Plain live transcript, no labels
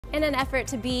In an effort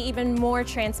to be even more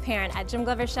transparent at Jim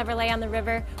Glover Chevrolet on the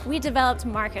River, we developed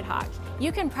Market Hawk.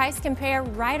 You can price compare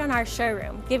right on our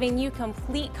showroom, giving you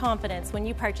complete confidence when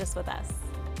you purchase with us.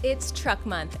 It's Truck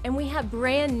Month, and we have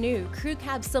brand new Crew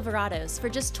Cab Silverados for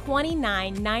just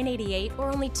 $29,988 or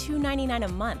only $299 a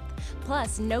month,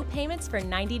 plus no payments for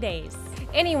 90 days.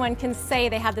 Anyone can say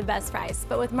they have the best price,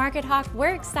 but with Market Hawk,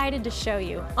 we're excited to show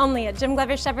you. Only at Jim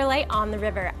Glover Chevrolet on the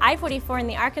River, I-44 in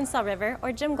the Arkansas River,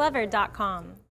 or jimglover.com.